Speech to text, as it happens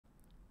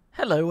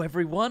Hello,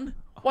 everyone.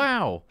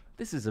 Wow,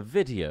 this is a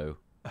video.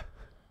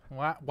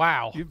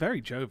 Wow. You're very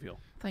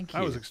jovial. Thank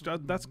you.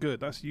 That's good.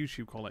 That's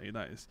YouTube quality.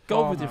 That is.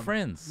 Go with your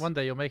friends. One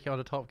day you'll make it on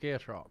a Top Gear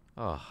truck.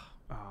 Oh,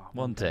 Oh,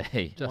 one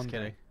day. Just One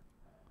kidding. day.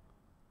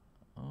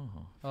 Oh,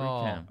 free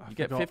Oh, cam. I You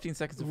get forgot. 15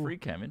 seconds of free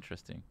cam.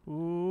 Interesting.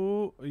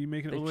 Ooh, are you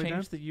making it all They've the way down?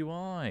 changed the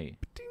UI.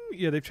 Ding.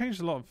 Yeah, they've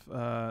changed a lot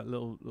of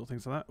little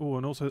things like that. Oh,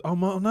 and also,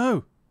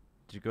 no,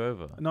 Did you go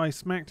over? no, I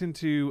smacked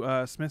into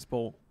Smith's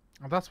ball.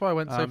 Oh, that's why I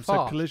went so So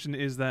fast. collision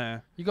is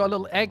there. You got a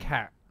little egg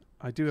hat.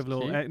 I do have a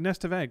little Cute.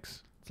 nest of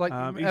eggs. It's like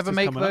Easter's ever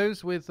make coming up.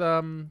 those with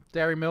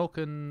dairy milk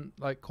and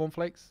like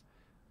cornflakes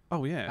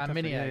Oh yeah, and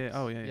mini definitely. eggs.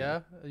 Oh yeah. Yeah,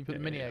 you put the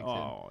mini eggs in.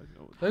 Oh,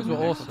 Those were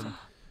mini eggs. awesome.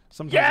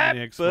 Sometimes Yeah,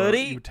 mini eggs,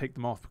 buddy. you would take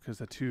them off because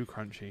they're too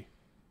crunchy.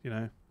 You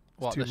know,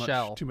 What, too the much,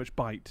 shell? too much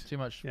bite. Too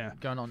much Yeah.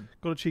 going on.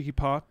 Got a cheeky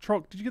part.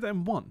 Troc, did you get that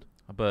in 1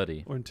 A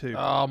birdie. or in 2?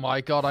 Oh my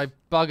god, I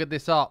buggered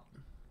this up.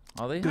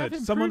 Oh, they have Good.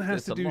 improved Someone has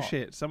this to a do lot.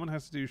 shit. Someone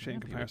has to do shit in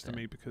Happy with comparison to that.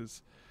 me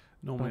because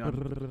normally I'm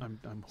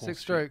horse 6 shit.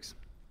 strokes.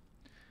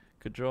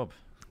 Good job.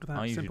 Look at that,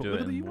 I usually simple. do Look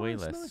it at the in UI, way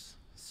it's less nice.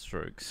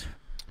 strokes.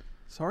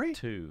 Sorry?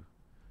 2.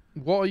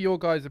 What are your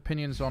guys'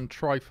 opinions on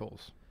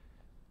trifles?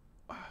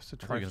 It's a I thought you were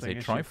trifling gonna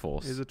issue. say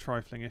Triforce. It is a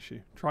trifling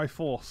issue.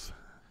 Triforce.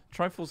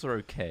 Trifles are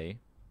okay.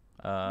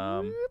 It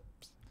Oh,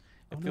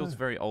 feels no.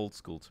 very old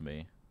school to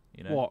me.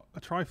 You know, What? A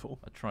trifle?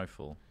 a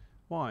trifle.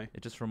 Why?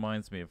 It just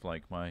reminds me of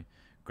like my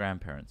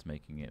grandparents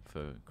making it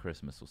for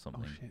Christmas or Oh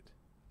something. shit.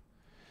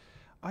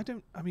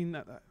 I mean,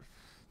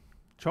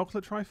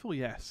 chocolate trifle,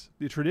 yes.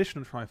 The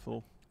traditional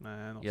trifle,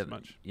 nah, not yeah, so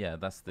much. yeah,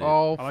 that's the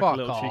Oh, I like a fuck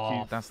little cheeky-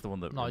 off. that's the one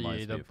that Not you,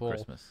 reminds the me of ball.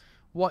 Christmas.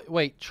 What?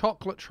 Wait,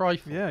 chocolate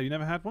trifle? Yeah, you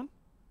never had one?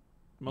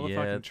 Motherfucking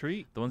Yeah,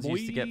 treat. The ones you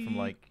used to get from Boy.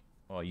 like,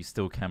 oh, you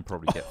still can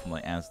probably get from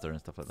like Asda and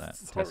stuff like that.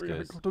 Sorry, I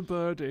Tesco's. got a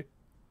birdie.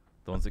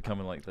 The ones that come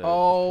in like the.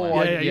 Oh, the Yeah,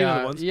 plastic- yeah, you know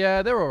the ones.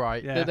 yeah, they're all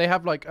right. Yeah. They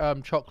have like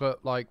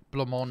chocolate, like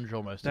blancmange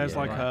almost. There's Yeah,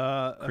 like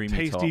right. a Creamy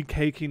tasty top.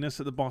 cakiness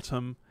at the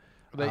bottom.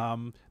 They,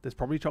 There's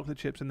probably chocolate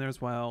chips in there as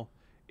well.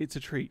 It's a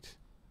treat.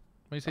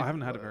 when you say, I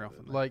haven't had it very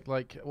often, though. Like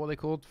what are they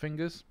called?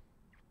 Fingers?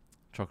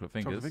 chocolate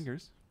fingers. Chocolate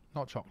fingers.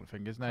 Not chocolate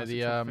fingers. No, Classic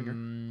the chocolate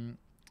finger.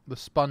 the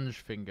sponge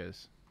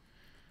fingers.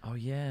 Oh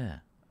yeah.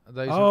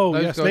 Those Oh,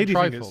 those yes, go in lady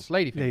trifles. fingers.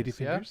 Lady fingers.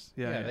 Lady yeah? fingers.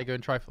 Yeah, they go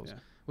in trifles, Yeah.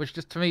 which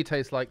just to me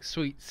tastes like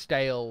sweet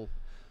stale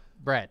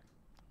bread.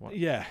 What?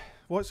 Yeah.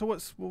 What you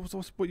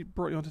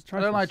brought you onto trifles? I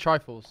don't like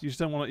trifles. You just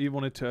don't want. You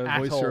wanted to At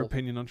voice your all.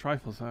 opinion on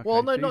trifles. Okay.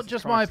 Well, no, not Jesus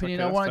just my Christ, opinion.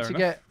 okay, I that's wanted fair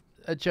to enough. get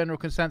a general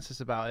consensus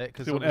about it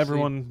because So you want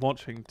everyone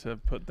watching to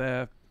put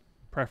their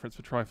preference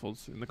for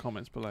trifles in the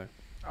comments below.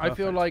 I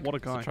feel Perfect. like what a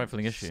It's guy. a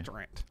trifling issue.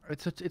 Strat.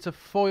 it's a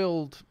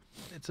foiled.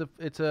 It's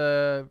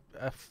a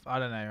I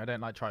don't know. I don't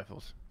like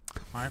trifles.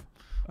 Right.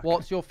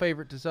 What's your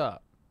favorite dessert?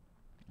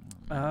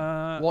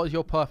 What is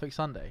your perfect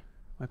Sunday?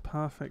 My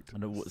perfect. I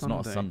know it's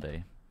not a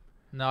Sunday.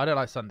 No, I don't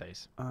like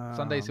Sundays. Oh,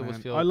 Sundays always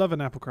man. feel- I love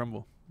an apple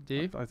crumble. Do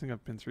you? I think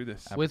I've been through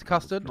this. Apple With crumble.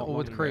 custard Not or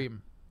with long ago.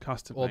 cream?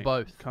 Custard. Or mate.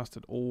 both?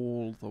 Custard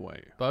all the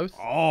way. Both?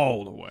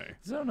 All the way.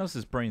 Does anyone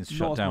else's brains Not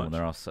shut as down when much.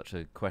 they're asked such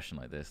a question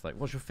like this? Like,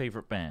 what's your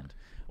favorite band?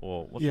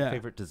 Or what's your Yeah.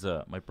 favorite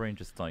dessert? My brain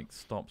just like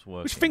stops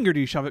working. Which finger do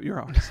you shove up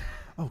your ass?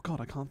 Oh God,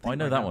 I can't think. Oh, I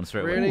know right that now. one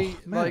straight away. Really?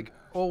 Oh, man. Like,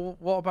 or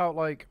what about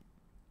like?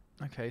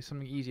 Okay,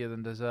 something easier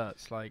than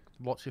desserts. Like,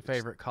 what's your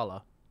favorite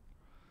color?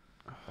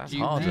 That's Do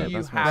you- harder. do you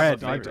That's have my a Red.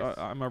 favorite.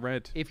 I'm a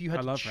red. If you I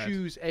had to love red.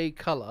 choose a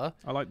color,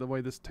 I like the way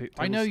this.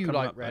 I know you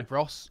like up, red, though.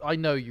 Ross. I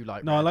know you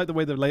like No, red. I like the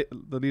way the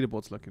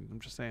leaderboard's looking.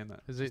 I'm just saying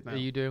that. Is just it? now. Are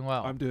you doing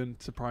well? I'm doing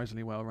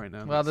surprisingly well right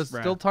now. Well, That's there's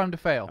rare. still time to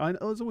fail. I know,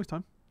 there's always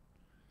time.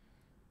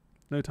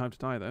 No time to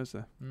die, though, is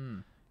there?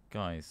 Mm.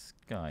 Guys.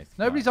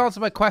 Nobody's guys.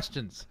 answered my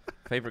questions.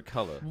 Favorite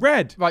color.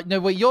 Red. Right? No,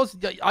 wait. Yours.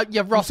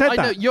 Yeah, Ross. said I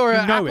know that. you're You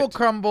an know apple it.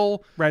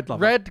 crumble. Red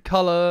lover. Red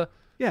color.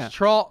 Yeah.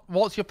 Trot.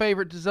 What's your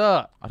favorite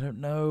dessert? I don't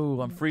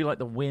know. I'm free like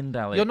the wind,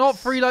 Alex. You're not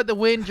free like the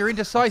wind. You're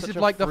indecisive a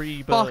like the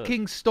free bird.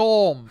 fucking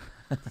storm.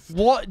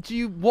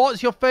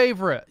 What's your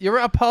favorite? You're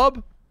at a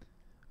pub.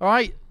 All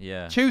right.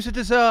 Yeah. Choose a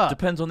dessert.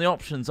 Depends on the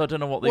options. I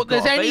don't know what they've Well,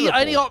 there's got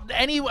available.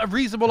 any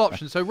reasonable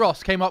option. So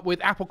Ross came up with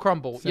apple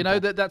crumble. You know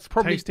Simple. that's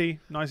probably Tasty,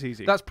 nice,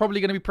 easy. that's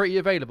probably going to be pretty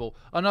available.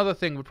 Another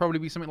thing would probably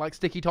be something like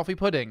sticky toffee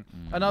pudding.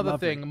 Another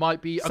Lovely. thing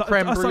might be a Su-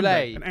 creme Sundae,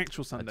 brulee. an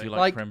actual I Sunday. do Like-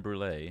 like creme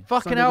brulee.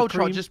 Fucking Sundae hell, with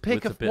Trot, cream just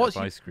pick with a bit what's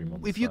of ice cream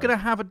on the if you're side. going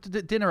to have a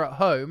dinner at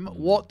home,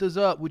 what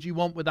dessert would you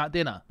want with that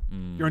dinner?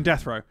 You're on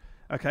death row.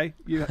 Okay,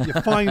 your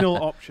final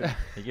option,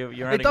 You're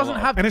It adding a doesn't lot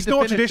have of- and to it's be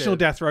not a definitive. traditional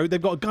death row.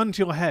 They've got a gun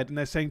to your head, and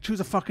they're saying,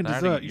 "Choose a fucking They're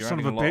dessert, adding- you you're son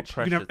of a adding a lot of bitch. You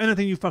can have pressure to-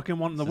 anything you fucking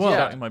want in the This is world.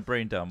 shutting my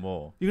brain down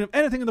more. You can have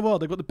anything in the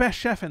world. They've got the best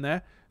chef in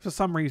there for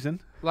some reason.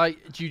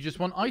 Like, do you just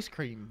want ice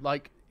cream?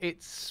 Like,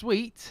 it's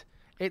sweet.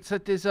 It's a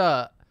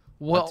dessert.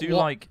 What, I do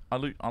like I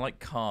like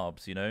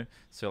carbs, you know.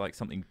 So like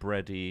something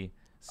bready,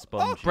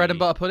 spongy. bread and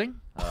butter pudding.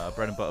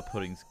 Bread and butter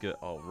pudding's good.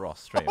 Oh,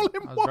 Ross, straight. That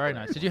was very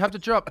nice. Did you have to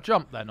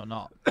jump then or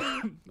not?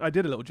 I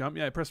did a little jump.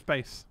 Yeah, press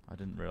space. I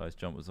didn't realize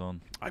jump was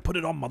on. I put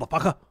it on,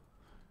 motherfucker.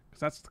 Because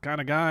that's the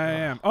kind of guy I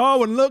am.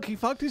 Oh, and look, he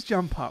fucked his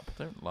jump up.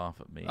 Don't laugh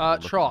at me. Look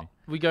at Trot. me.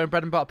 We going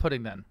bread and butter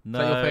pudding then? No,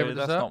 is that your favorite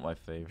that's dessert? not my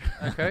favorite.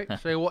 Okay.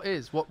 So what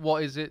is?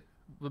 What is it?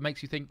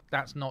 makes you think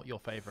that's not your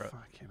favorite?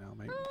 Fucking hell,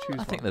 mate. Choose I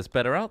one. think there's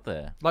better out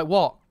there. Like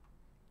what?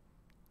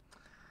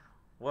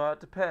 Well, it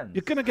depends.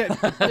 You're gonna get It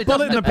a bullet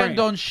doesn't in the depend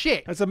brain. on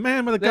shit. As a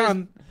man with a There's-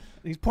 gun,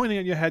 he's pointing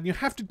at your head, and you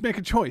have to make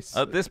a choice.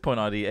 At this point,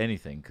 I'd eat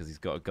anything because he's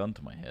got a gun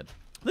to my head.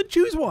 Then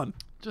choose one.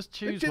 Just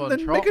choose Then one. make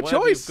Trot. a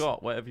Whatever choice. you've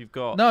got. Whatever you've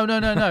got. No.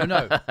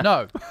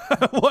 No.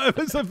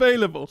 Whatever's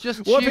available.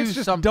 Just what if choose it's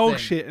just something. dog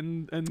shit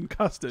and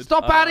custard?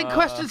 Stop adding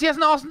questions. He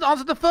hasn't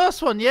answered the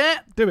first one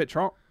yet. Do it,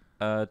 Trot.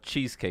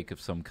 Cheesecake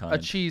of some kind. A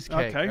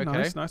cheesecake. Okay,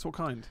 nice. What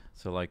kind?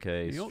 So like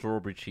a York?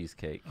 strawberry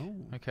cheesecake. Oh.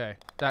 Okay,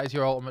 that is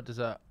your ultimate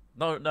dessert.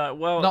 No.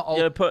 Well, Not all-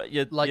 no, but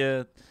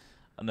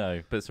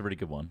it's a really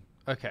good one.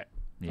 Okay.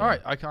 Yeah. All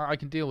right, I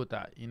can deal with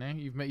that. You know,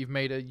 you've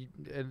made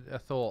a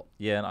thought.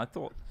 Yeah, and I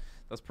thought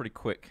that's pretty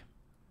quick.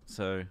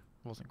 So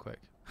Wasn't quick.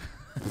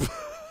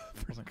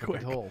 Wasn't quick.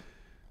 quick at all.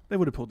 They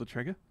would have pulled the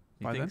trigger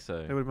you by think then. so?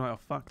 They would have been like, oh,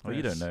 fuck Well,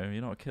 you don't know.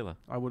 You're not a killer.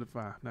 I would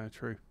have. No,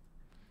 true.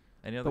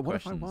 Any other But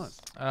what questions?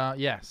 if I was?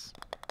 Yes.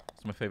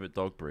 It's my favorite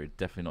dog breed.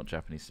 Definitely not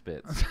Japanese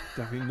Spitz.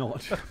 Definitely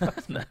not.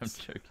 No, I'm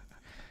joking.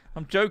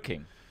 I'm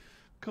joking.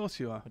 Of course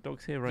you are. My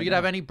dog's here If right you could now.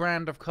 have any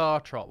brand of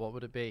car, Trot, what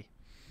would it be?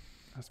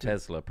 Has to be-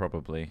 Tesla,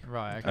 probably.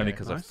 Right. Okay. Only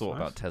because I've Nice, thought nice.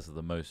 about Tesla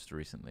the most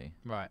recently.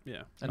 Right.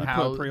 Yeah. And I put a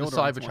how the pre-order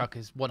on tomorrow. Cybertruck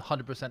is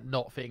 100%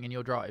 not fitting in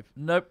your drive.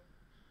 Nope.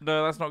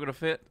 No, that's not going to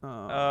fit.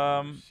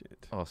 Oh,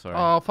 shit. Oh, sorry.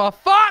 Oh, for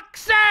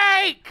fuck's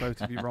sake!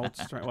 Both of you rolled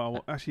straight.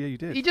 Well, actually, yeah, you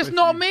did. He just Both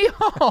knocked of me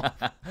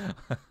off.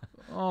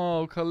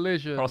 Oh,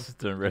 collision. Ross is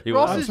doing really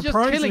Ross well. is just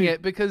surprisingly- killing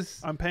it because.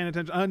 I'm paying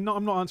attention. I'm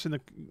not answering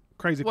the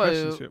crazy Well,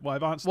 questions. To it. Well,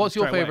 I've answered. What's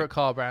them your straight away. favorite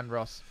car brand,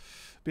 Ross?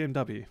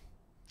 BMW.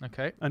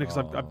 Okay. Only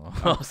because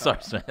Oh,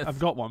 sorry, Smith. I've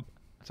got one,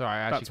 Sorry, I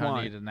actually That's kind of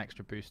why. needed an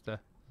extra booster.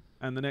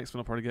 and the next one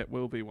I'll probably get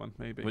will be one,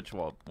 maybe. Which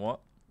one? What?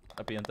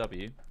 A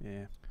BMW?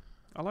 Yeah,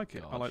 I like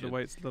it. I God, like the you're-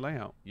 way it's the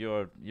layout.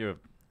 You're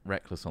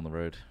reckless on the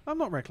road. I'm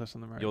not reckless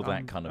on the road. You're that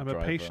I'm, kind of I'm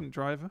driver. a patient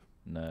driver.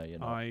 No, you're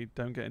not. I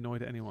don't get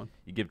annoyed at anyone.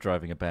 You give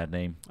driving a bad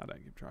name. I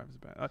don't give drivers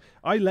a bad.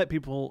 I let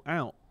people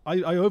out. I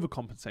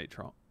overcompensate,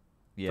 Trot,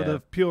 Yeah. for the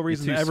pure You're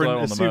reason too that slow everyone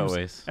on the assumes.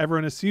 motorways.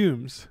 Everyone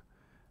assumes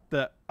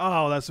that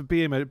that's a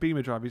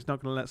Beamer driver. He's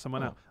not going to let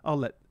someone Oh. out. I'll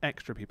let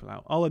extra people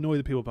out. I'll annoy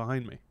the people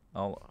behind me.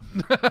 I'll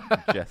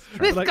Jess,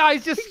 This Like,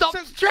 guy's just "He's stopped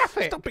so-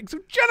 traffic. Stop being so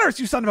generous,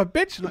 you son of a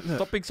bitch! Like, look,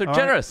 stop being so all right.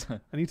 generous. I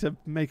need to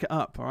make it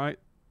up. All right.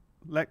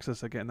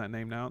 Lexus are getting that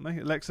name now, aren't they?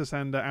 Lexus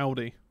and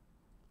Audi.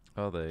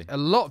 Are they? A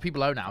lot of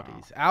people own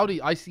Audis.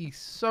 Audi, I see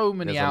so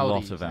many There's a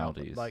lot Audis. of now,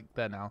 Audis. like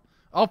there now.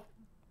 Oh,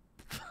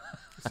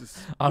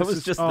 I This was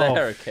is- just oh,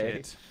 there, okay?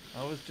 shit.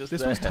 I was just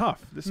This there. was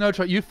tough. This no,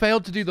 Trot, you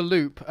failed to do the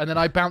loop, and then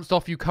I bounced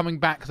off you coming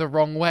back the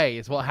wrong way.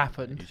 Is what You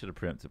happened. should have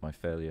preempted my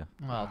failure.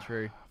 Well,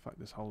 true. Fuck,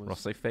 this whole Ross,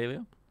 is. say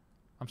failure?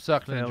 I'm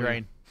circling the Failure.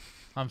 drain.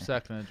 I'm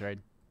circling the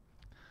drain.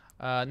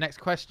 Next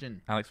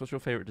question. Alex, what's your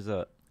favourite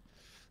dessert?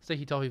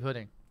 Sticky toffee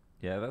pudding.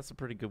 Yeah, that's a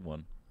pretty good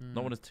one. Mm.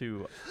 Not one is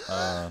too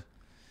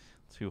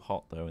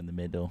hot though in the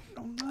middle.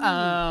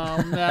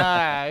 Oh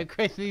no,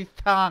 Chrissy's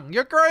tongue.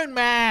 You're a grown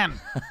man.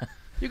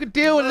 You could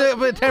deal with a little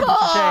bit of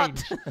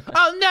temperature change.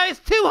 Oh no, it's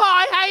too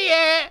hot. I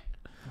hate it.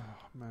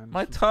 Oh, man,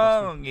 My this has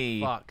cost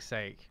tonguey. Fuck's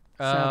sake.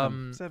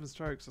 me seven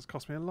strokes. That's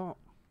cost me a lot.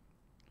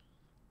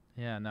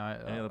 Yeah, no.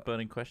 Any other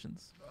burning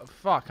questions?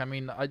 Fuck. I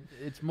mean,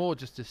 it's more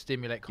just to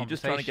stimulate You're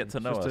just conversation. trying to get to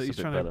know Just, us a he's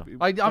bit trying better. to-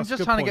 I'm that's a just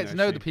good trying to point, get to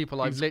know the actually.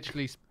 people I've He's-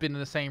 literally been in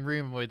the same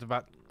room with for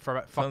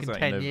about fucking Sounds like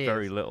 10 you know years.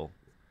 very little.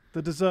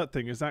 The dessert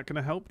thing, is that going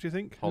to help, do you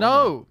think? Hold on.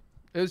 No,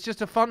 it was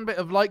just a fun bit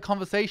of light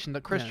conversation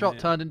that Chris Yeah, Trott yeah.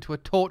 turned into a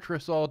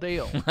torturous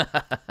ordeal.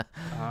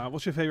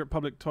 What's your favourite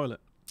public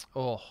toilet?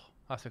 Oh,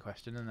 that's a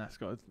question, isn't it? It's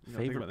got you gotta think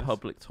Favorite about this.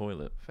 public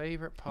toilet?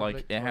 Favorite public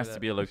Like it has to toilet.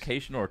 be a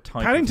location or a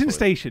type. Paddington of toilet?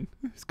 Station.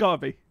 It's got to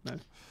be. No.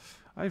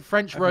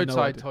 French I have no roadside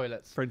idea.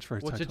 toilets, French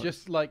roadside which are toilets.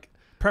 just like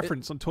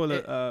Preference on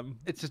toilet.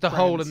 it's just a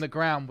hole in brands. the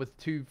ground with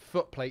 2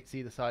 foot plates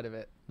either side of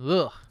it.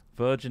 Ugh.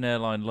 Virgin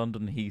Airline,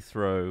 London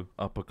Heathrow,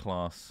 upper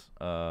class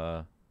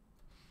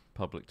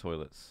public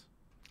toilets.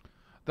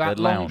 That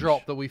The long lounge.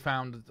 drop that we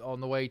found on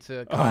the way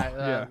to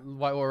yeah.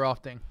 whitewater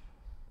rafting.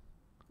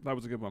 That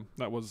was a good one.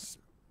 That was.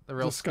 The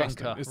real Disgusting.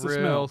 stinker. It's the Real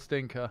smell.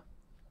 stinker.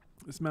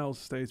 The smell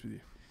stays with you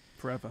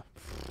forever.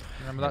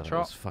 Remember Yeah, that, that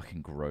Trot? was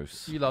fucking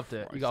gross. You loved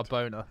it. You got a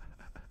Christ. boner.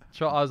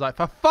 Trot, I was like,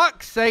 for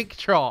fuck's sake,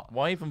 Trot.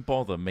 Why even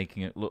bother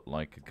making it look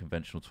like a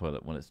conventional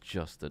toilet when it's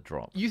just a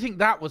drop? You think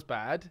that was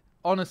bad?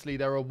 Honestly,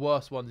 there are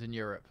worse ones in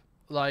Europe.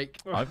 Like,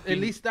 I've at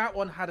been- least that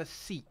one had a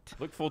seat.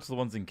 Look forward to the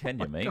ones in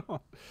Kenya, mate.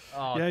 God.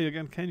 Oh, Yeah, you're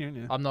going to Kenya, aren't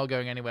you? I'm not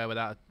going anywhere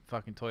without a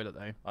fucking toilet,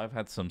 though. I've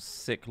had some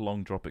sick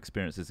long drop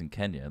experiences in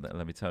Kenya.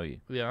 Let me tell you.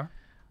 Yeah.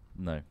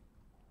 No.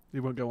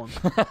 You won't go on.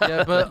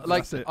 Yeah, but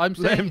like, That's it. I'm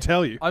Let him staying.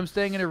 tell you. I'm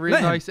staying in a really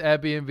Let him. nice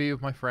Airbnb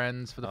with my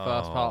friends for the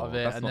first part of Oh,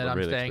 it, that's and not then the I'm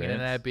real staying in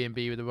an experience.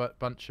 Airbnb with a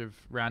bunch of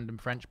random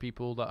French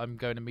people that I'm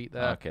going to meet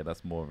there. Okay,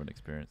 that's more of an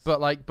experience. But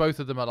like, both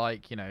of them are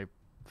like,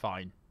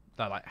 fine.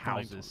 They're like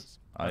houses.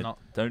 I They're not.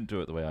 don't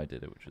do it the way I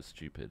did it, which was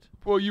stupid.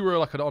 Well, you were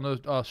like on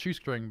a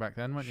shoestring back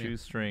then, weren't you?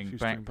 Shoestring,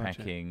 Shoestring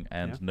budget. backpacking,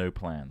 and Yeah. no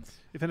plans.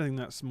 If anything,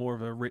 that's more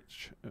of a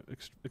rich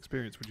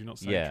experience, would you not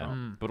say? Yeah, Trump?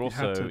 Mm. but You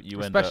had also to- you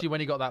end Especially up. when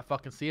he got that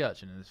fucking sea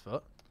urchin in his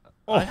foot.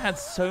 Oh. I had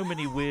so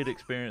many weird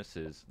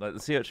experiences. Like the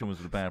sea urchin was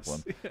the bad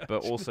one,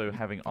 but also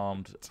having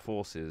armed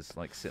forces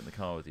like sit in the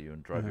car with you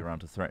and drive you around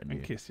to threaten And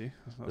you kiss you.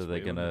 That's that they're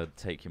weird, gonna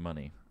take your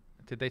money.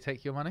 Did they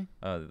take your money?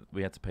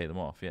 We had to pay them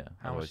off. Yeah.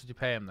 How much did you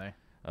pay him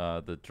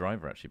though? The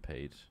driver actually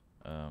paid,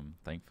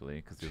 thankfully,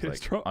 because he was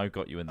Cheers, like, "I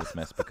got you in this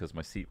mess because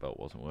my seatbelt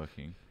wasn't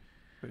working."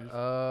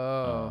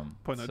 Oh.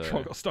 Point that so-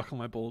 Trot got stuck on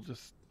my ball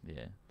just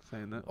Yeah.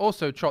 saying that.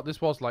 Also, Trot,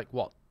 this was like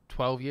what,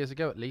 12 years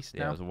ago at least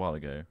Yeah, it now. was a while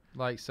ago.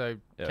 Like so,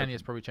 Yeah.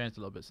 Kenya's probably changed a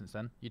little bit since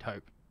then. You'd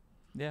hope.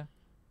 Yeah.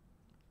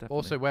 Definitely.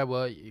 Also, where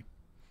were you?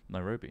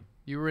 Nairobi.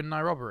 You were in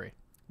Nairobi.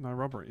 No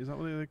robbery. Is that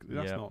what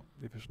that's Yeah. not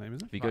the official name,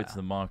 is it? If you go Right. to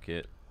the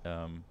market,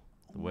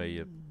 wear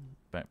your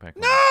backpack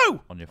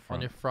No! on your front.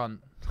 On your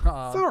front.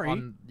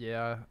 Sorry.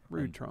 Yeah.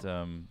 Rude And, Trot.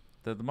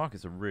 the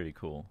markets are really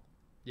cool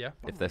Yeah.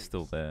 if they're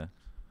still there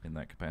in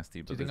that capacity.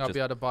 Do But you think there's I'll be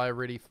able to buy a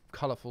really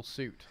colourful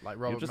suit like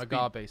Robert just be-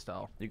 Mugabe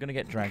style? you're gonna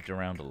get dragged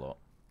around a lot.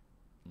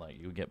 Like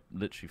you'll get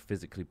literally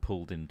physically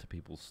pulled into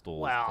people's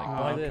stalls. Well, like, Oh,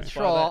 buy okay. this,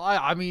 buy Trot,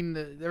 that." I mean,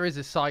 there is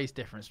a size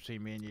difference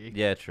between me and you.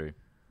 Yeah, true.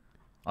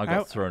 I got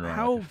How- thrown around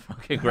how- like a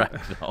fucking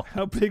ragdoll.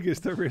 How big is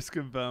the risk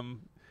of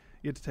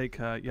you had to take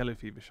yellow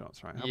fever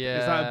shots, right? Is that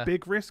Yeah. a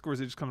big risk, or is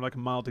it just kind of like a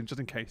mild thing, just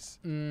in case?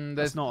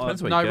 There's not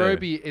Depends where you go.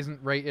 Nairobi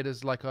isn't rated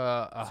as like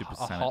a Super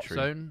hot sanitary.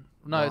 zone.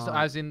 No, it's,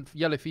 Right. as in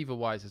yellow fever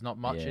wise, there's not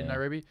much in Yeah.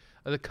 Nairobi.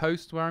 The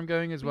coast where I'm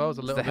going as well is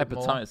a It's little the bit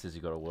more. hepatitis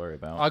you got to worry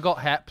about. I got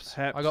heps.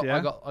 Heps, I got yeah.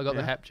 the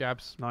Yeah. hep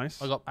jabs.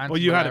 Nice. I got Well,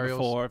 you had it antimalarials.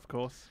 before, of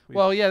course.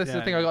 Well, yeah, this is the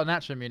Yeah, thing. yeah. I got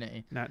natural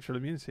immunity. Natural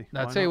immunity.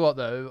 Now, Why tell you not? what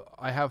though,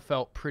 I have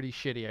felt pretty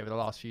shitty over the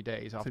last few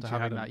days after Since you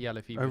having had that 'em.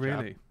 yellow fever Oh, jab.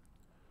 really?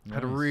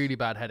 Had a Nice. really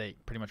bad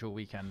headache pretty much all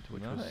weekend,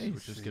 which was Nice. a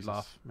good Jesus,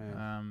 laugh.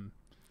 man.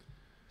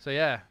 So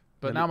yeah,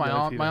 but Yellow- now my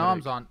yellow fever my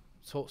arms headache.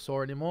 aren't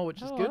sore anymore,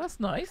 which is Oh, good. that's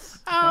nice.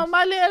 Oh,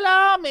 my little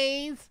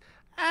armies!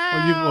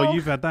 Well,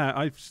 you've had that.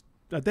 I've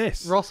had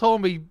this. Ross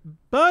Hornby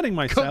Burning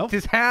cooked myself.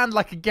 his hand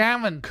like a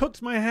gammon,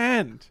 Cooked my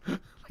hand. like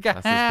a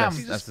That's ham. as best,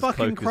 Jesus that's as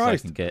fucking close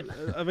Christ. as I can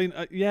get. I mean,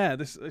 yeah.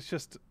 This it's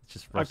just. It's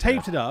just I've rusted.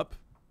 taped it up,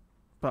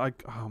 but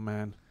oh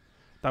man,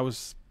 that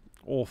was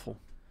awful.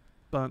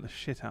 Burnt the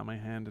shit out of my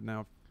hand, and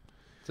now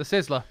It's a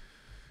sizzler.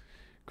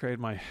 created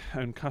my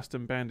own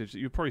custom bandage that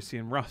you'd probably see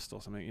in Rust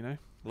or something. You know,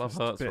 Love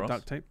Just a hurts, bit of Ross.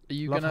 duct tape. Are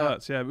you Love gonna?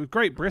 hurts. Yeah, it was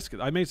great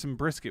brisket. I made some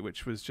brisket,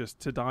 which was just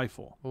to die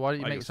for. Well, why don't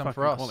you Like, it make was some for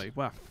fucking us? quality.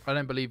 Well, I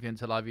don't believe you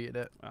until I've eaten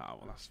it.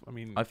 well, that's. I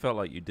mean, I felt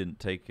like you didn't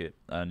take it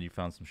and you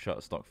found some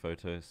Shutterstock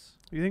photos.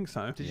 you think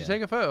so? Did you Yeah.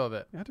 take a photo of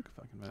it? Yeah, I took a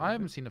fucking. photo I of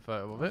haven't it. seen a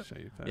photo of I'll it. show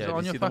you Is photos. Yeah, it did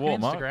on you your see the fucking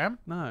watermark? Instagram?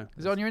 No.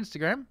 Is it on your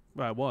Instagram?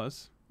 Well, it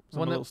was. It was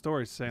One on a that- little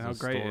story saying how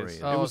It's a great it is.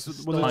 story. It Oh, was it's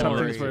a one of the type of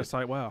story. things where it's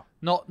like, wow.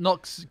 Not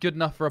good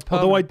enough for a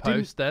Although I permanent didn't,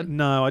 post then.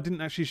 no, I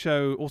didn't actually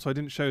show. Also, I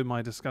didn't show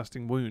my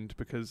disgusting wound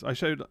because I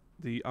showed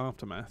the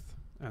aftermath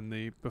and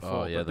the before.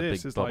 Oh yeah, but the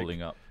this big is bubbling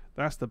like up.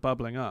 that's the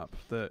bubbling up.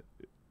 That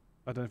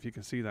I don't know if you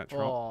can see that.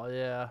 Trot. Oh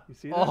yeah. You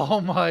see that? Oh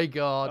my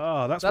god.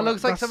 Oh, that's That what-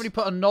 looks like that's- somebody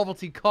put a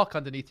novelty cock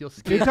underneath your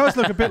skin. It does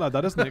look a bit like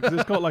that, doesn't it? Because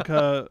it's got like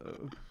a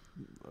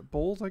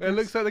balls. I guess. It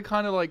looks like the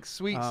kind of like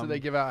sweets that they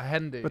Um, give out at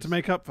hen do's. But to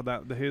make up for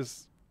that,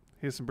 here's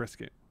some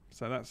brisket.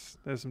 So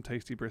there's some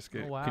tasty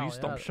brisket. Oh, wow, Can you yeah,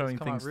 stop that's showing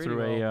come out things really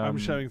through well. I'm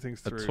showing things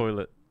a through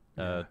toilet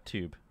Yeah.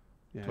 tube?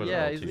 Yeah, toilet Yeah,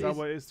 roll he's- tube. Is that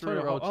what it is through?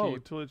 toilet roll Oh,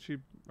 tube. toilet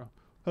tube. Oh.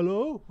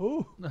 Hello.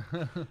 Oh.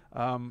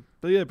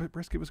 But yeah,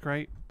 brisket was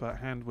great, but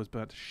hand was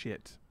burnt to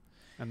shit,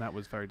 and that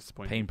was very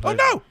disappointing. Pain, Oh pleasure.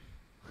 no!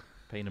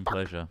 Pain and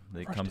pleasure.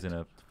 It Crushed comes it. in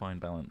a fine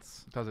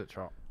balance. Does it,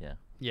 Trot? Yeah.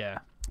 Yeah.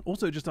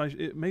 Also, just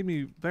it made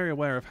me very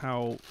aware of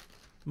how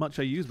much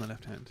I use my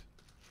left hand.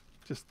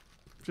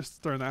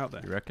 Just throwing that out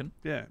there. You reckon?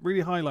 Yeah, it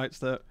really highlights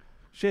that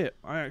shit.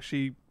 I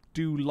actually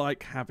do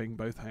like having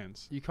both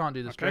hands. You can't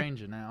do the Okay.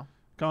 stranger now.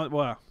 Can't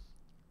well.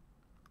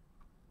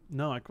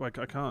 No, I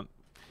can't.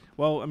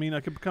 Well, I mean, I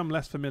could become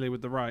less familiar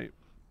with the right.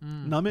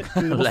 Mm. Numb it.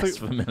 Less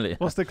familiar.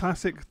 What's the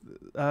classic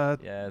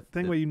Yeah.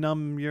 thing the- where you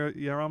numb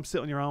your arm,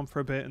 sit on your arm for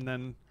a bit, and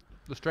then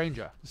The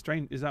stranger. the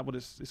strain? Is that what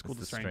it's called?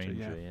 it's The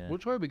stranger. Yeah.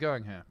 Which way are we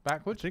going here? I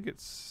Backwards? think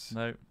it's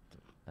No.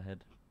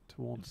 Ahead. It's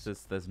towards.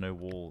 just there's no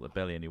wall,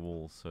 barely any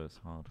walls, so it's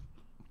hard.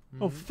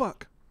 Oh Mhm.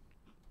 fuck!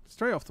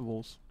 Straight off the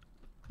walls.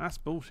 That's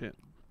bullshit.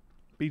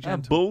 Be That's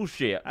gentle.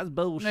 bullshit. That's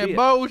bullshit. Yeah,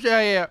 bullshit.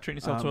 Yeah. Treat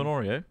yourself to an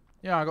Oreo.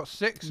 Yeah, I got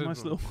 6 of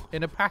Nice them little.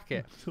 in a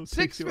packet. little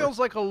 6 tasty feels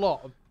like a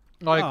lot.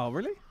 Like oh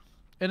really?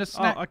 in a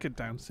snack. Oh, I could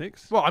down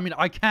 6. Well, I mean,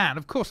 I can.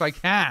 Of course, I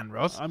can,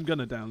 Ross. I'm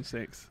gonna down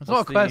 6. It's not a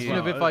What's the- question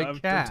of Well, if I I'm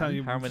can. telling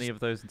you, How many just of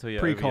those until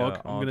you're Precog, over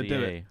your I'm gonna do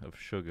RDA of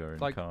sugar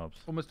and Like- carbs?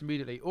 Almost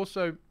immediately.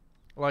 Also,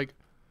 like,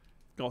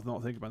 Got to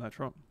not think about that,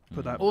 Trump.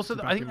 Put that. also,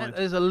 back I in think mind. that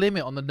there's a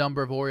limit on the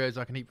number of Oreos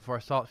I can eat before I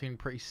start feeling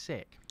pretty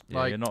sick. Yeah,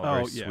 like, you're not a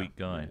very Oh, yeah. sweet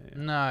guy. Yeah,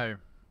 yeah. no,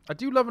 I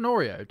do love an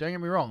Oreo. Don't get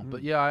me wrong,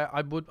 but Mm. yeah,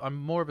 I'm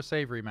more of a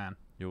savory man.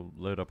 You'll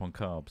load up on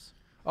carbs,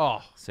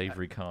 Oh,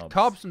 savory carbs.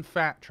 carbs and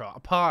fat. A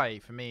pie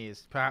for me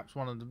is perhaps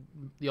one of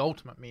the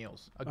ultimate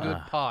meals. A good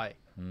Ah. pie.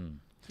 Mm.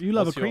 You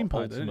love What's a your cream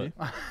pie, don't you?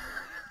 ultimate-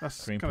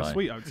 That's Cream kind of pie.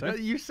 sweet, I would say.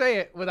 You say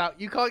it without.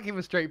 You can't keep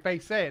a straight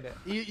face saying it.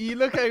 You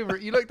look over.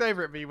 You looked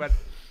over at me. And went.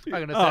 I'm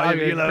gonna say. Oh, I'm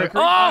you eating love a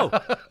cream-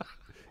 Oh!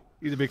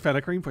 He's a big fan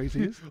of cream pies,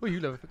 he is. Oh,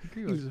 you love a fucking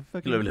cream He's pie. a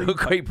fucking Little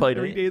cream pie,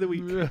 every don't day of the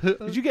week.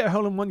 Did you get a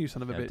hole in one, you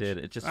son of a I bitch? did.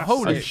 It just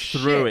Holy I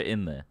threw it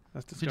in there.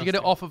 That's Did disgusting. you get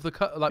it off of the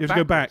cut? Like You have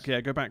to go back. backwards?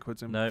 Yeah, go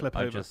backwards and No, flip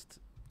I over. just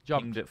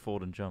Jumped. pinged it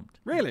forward and jumped.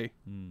 Really?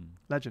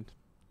 Legendary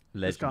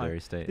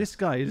Legend. status. This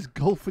guy is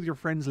golf with your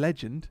friends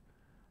legend,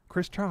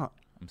 Chris Trott.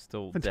 I'm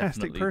still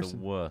Fantastic definitely person.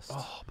 the worst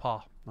Oh,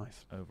 par.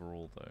 Nice.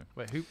 overall, though.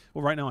 Wait, who?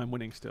 Well, right now I'm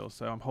winning still,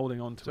 so I'm holding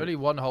on to There's only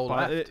one hole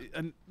But left.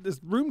 and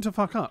there's room to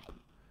fuck up.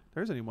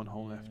 There is only one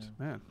hole left.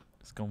 Man,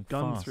 It's gone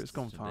gone fast. through. It's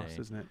gone fast,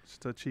 today. isn't it?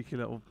 Just a cheeky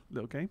little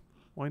game.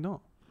 Why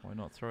not? Why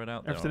not throw it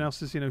out there? Everything on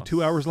else is our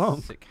 2 hours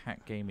long. Sick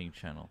Hack Gaming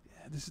channel.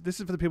 Yeah, this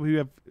is for the people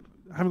who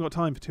haven't got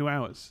time for 2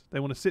 hours. They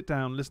want to sit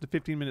down, listen to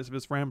 15 minutes of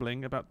us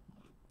rambling about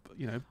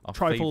Our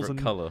trifles favourite and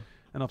colour.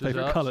 our favorite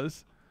Desserts.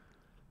 colours.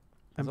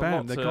 And There's a bam,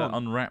 lot they're to gone.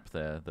 unwrap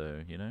there,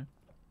 though. You know.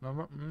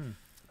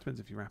 Depends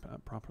if you wrap it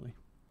up properly.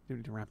 You don't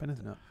need to wrap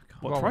anything up.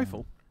 Can't- What Well,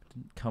 trifle?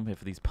 Didn't come here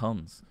for these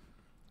puns.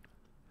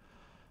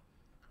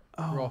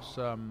 Oh, Ross,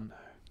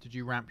 did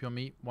you ramp your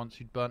meat once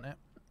you'd burnt it?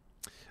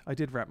 I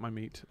did wrap my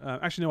meat.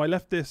 Actually, no, I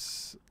left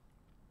this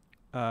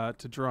to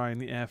dry in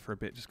the air for a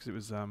bit just because it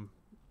was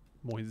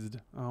moist.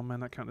 Oh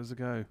man, that counted as a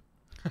go.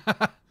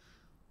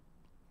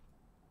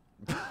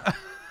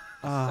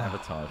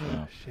 Sabotage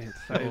now. Shit,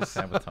 that is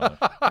Sabotage.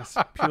 that's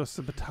pure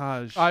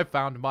sabotage. I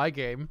found my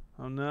game.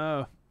 Oh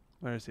no,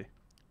 where is he?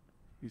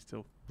 He's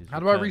still. He's How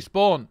do I returned.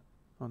 respawn?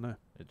 Oh no.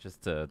 It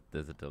just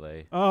there's a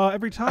delay. Oh,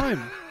 every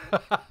time.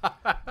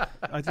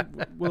 I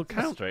did. We'll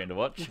count. Strange to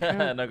watch. We'll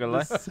count. Not gonna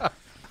lie. This-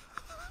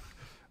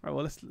 Right,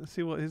 well, let's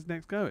see what his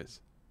next go is.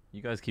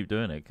 You guys keep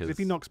doing it 'Cause because if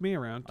he knocks me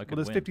around, I well, could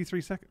there's win.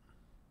 53 seconds.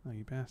 Oh,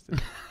 you bastard.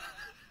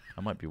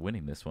 I might be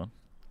winning this one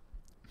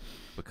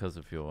because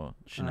of your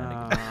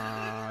shenanigans.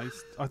 I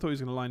thought he was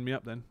going to line me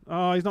up then.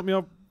 Oh, he's knocked me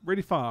up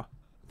really far.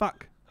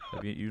 Fuck.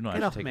 Have you've not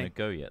Get actually off taken me. a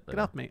go yet, though. Get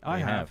off me. Oh, I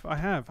you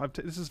have.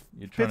 This is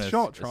You're trying fifth to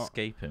shot, Trot.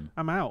 escape him.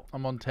 I'm out.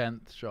 I'm on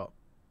 10th shot.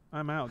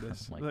 I'm out of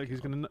this. Oh my Look, he's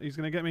God.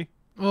 gonna get me.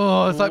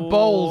 Oh, it's like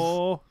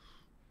bowls.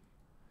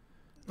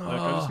 Look,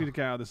 I just need to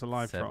get out of this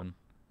alive, Trot. 7.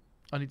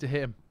 I need to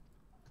hit him.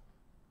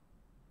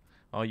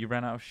 Oh, you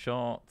ran out of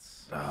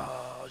shots.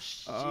 Oh,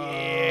 shit.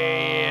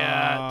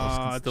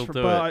 can still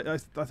do but I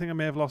think I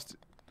may have lost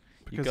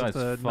You because guys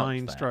of the fucked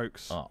 9 that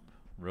strokes. up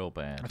real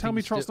bad. I Tell think me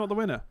you Trot's still- not the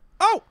winner.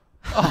 Oh!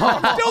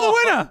 I'm still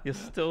the winner! You're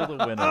still the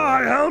winner. Oh,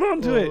 I held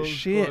on to Oh, it.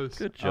 Shit. close.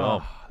 Good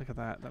job. Oh, look at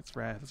that. That's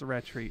rare. That's a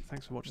rare treat.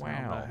 Thanks for watching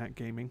that on Wow. Hack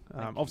Gaming.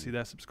 Thank Obviously, you.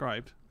 they're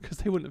subscribed because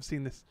they wouldn't have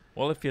seen this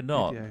Well, if you're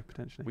not, video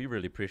potentially. we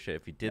really appreciate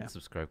if you did Yeah.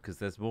 subscribe because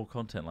there's more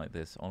content like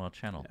this on our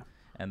channel. Yeah.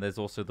 And there's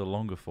also the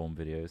longer form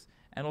videos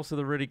and also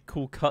the really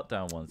cool cut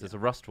down ones. There's a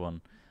Rust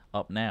one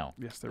up now.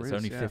 Yes, there It's is.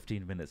 only yeah.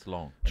 15 minutes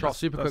long. Trot,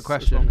 super quick That's as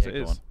question. long as Yeah,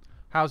 it go is.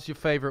 How's your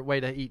favourite way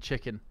to eat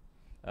chicken?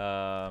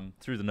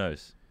 Through the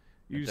nose.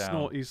 You down.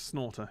 snort. He's a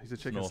snorter. He's a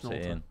chicken Snort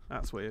it snorter. in.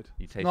 That's weird.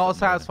 You taste Not a it more than-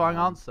 satisfying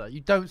answer. You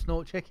don't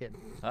snort chicken.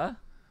 Huh?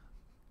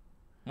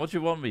 What do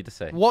you want me to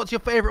say? What's your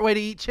favourite way to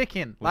eat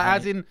chicken? With Like, my-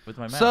 as in with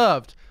my mouth.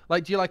 served.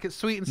 Like, do you like it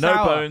sweet and No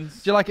sour?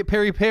 bones. Do you like it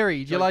peri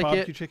peri? Do you like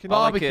barbecue it chicken? I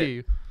like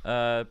barbecue?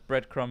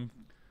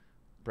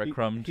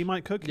 Breadcrumbed He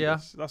might cook you. Yeah.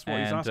 That's what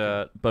he's and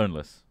asking.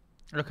 boneless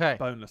Okay.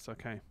 Boneless.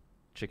 Okay.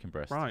 chicken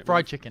breast. Right.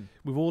 Fried chicken.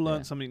 We've all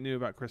learned Yeah. something new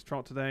about Chris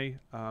Trott today.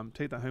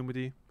 Take that home with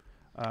you.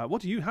 How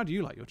do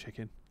you like your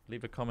chicken?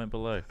 Leave a comment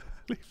below.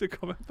 Leave the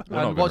comment. We're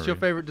not And what's gonna your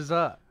read. favourite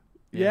dessert?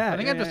 Yeah. I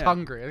think I'm just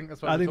hungry. I think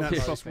that's what I we're think talking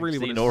that's about. what's really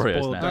Just what eating it's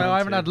Oreos boiled now. down No, I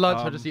haven't to. had lunch.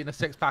 I've just eaten a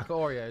 6-pack of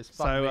Oreos.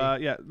 Fuck So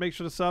me. yeah, make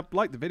sure to sub,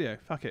 like the video.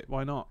 Fuck it,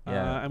 why not?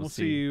 Yeah, And we'll we'll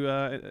see see. you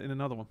in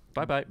another one.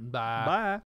 Bye bye. Bye. Bye.